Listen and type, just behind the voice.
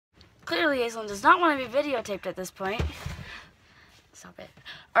Clearly, Aislinn does not want to be videotaped at this point. Stop it.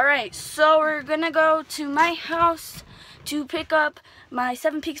 Alright, so we're going to go to my house to pick up my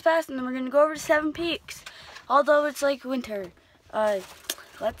Seven Peaks Pass, and then we're going to go over to Seven Peaks. Although it's like winter.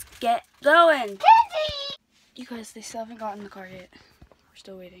 Let's get going. You guys, they still haven't gotten the car yet. We're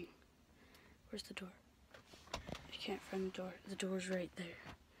still waiting. Where's the door? I can't find the door. The door's right there.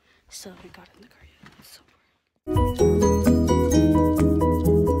 Still haven't gotten the car yet. It's so boring.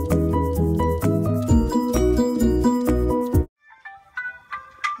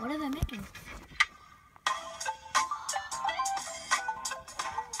 What are they making?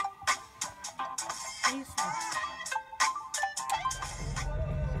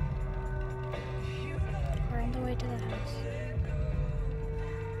 We're on the way to the house.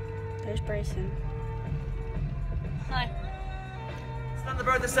 There's Bryson. Hi. It's time to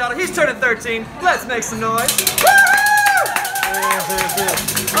bird this out. He's turning 13. Let's make some noise.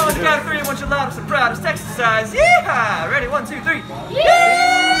 On the count of three, I want you loudest and proudest exercise. Yeehaw! Ready? 1, 2, 3. Yeehaw!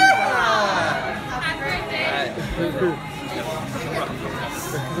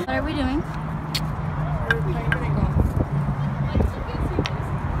 What are we doing? We're playing mini golf.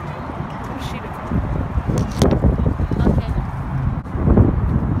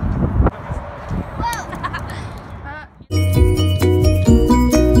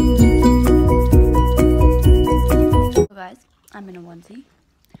 Guys, I'm in a onesie.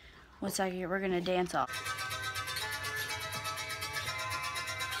 1 second, we're gonna dance off.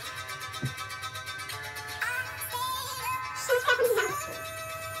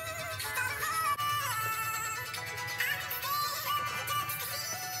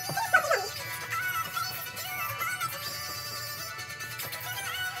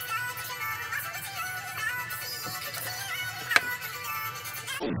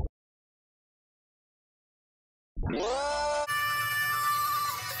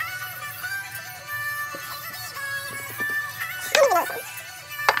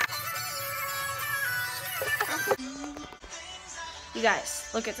 You guys,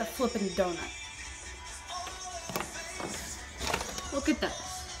 look at the flippin' donut. Look at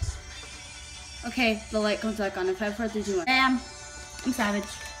this. Okay, the light comes back on in 5, 4, 3, 2, 1. Bam! I'm savage.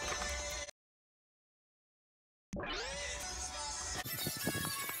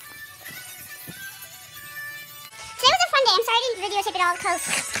 I'm sorry I didn't videotape it all close.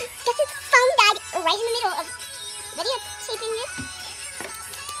 Guess his phone died right in the middle of videotaping it.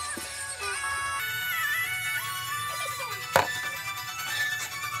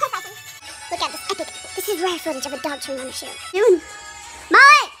 Look at this epic. This is rare footage of a dog chewing on a shoe.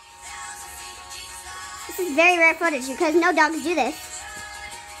 Molly! This is very rare footage because no dogs do this.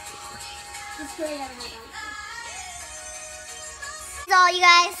 That's all, you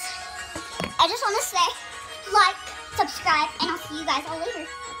guys. I just want to say, like, subscribe, and I'll see you guys all later.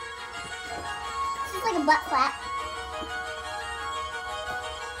 This is like a butt flap.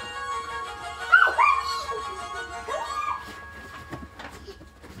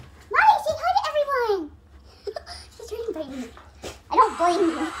 Mommy, say hi to everyone. She's turning pregnant. I don't blame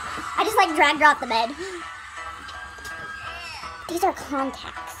you. I just like dragged her off the bed. These are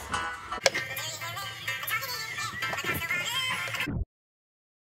contacts.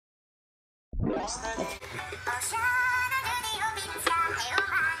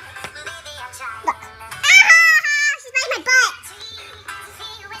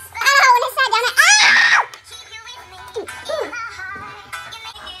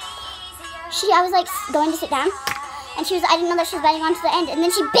 I was like going to sit down, and I didn't know that she was biting onto the end, and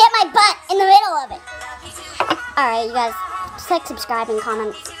then she bit my butt in the middle of it. Alright, you guys, just like, subscribe, and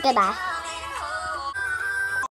comment. Goodbye.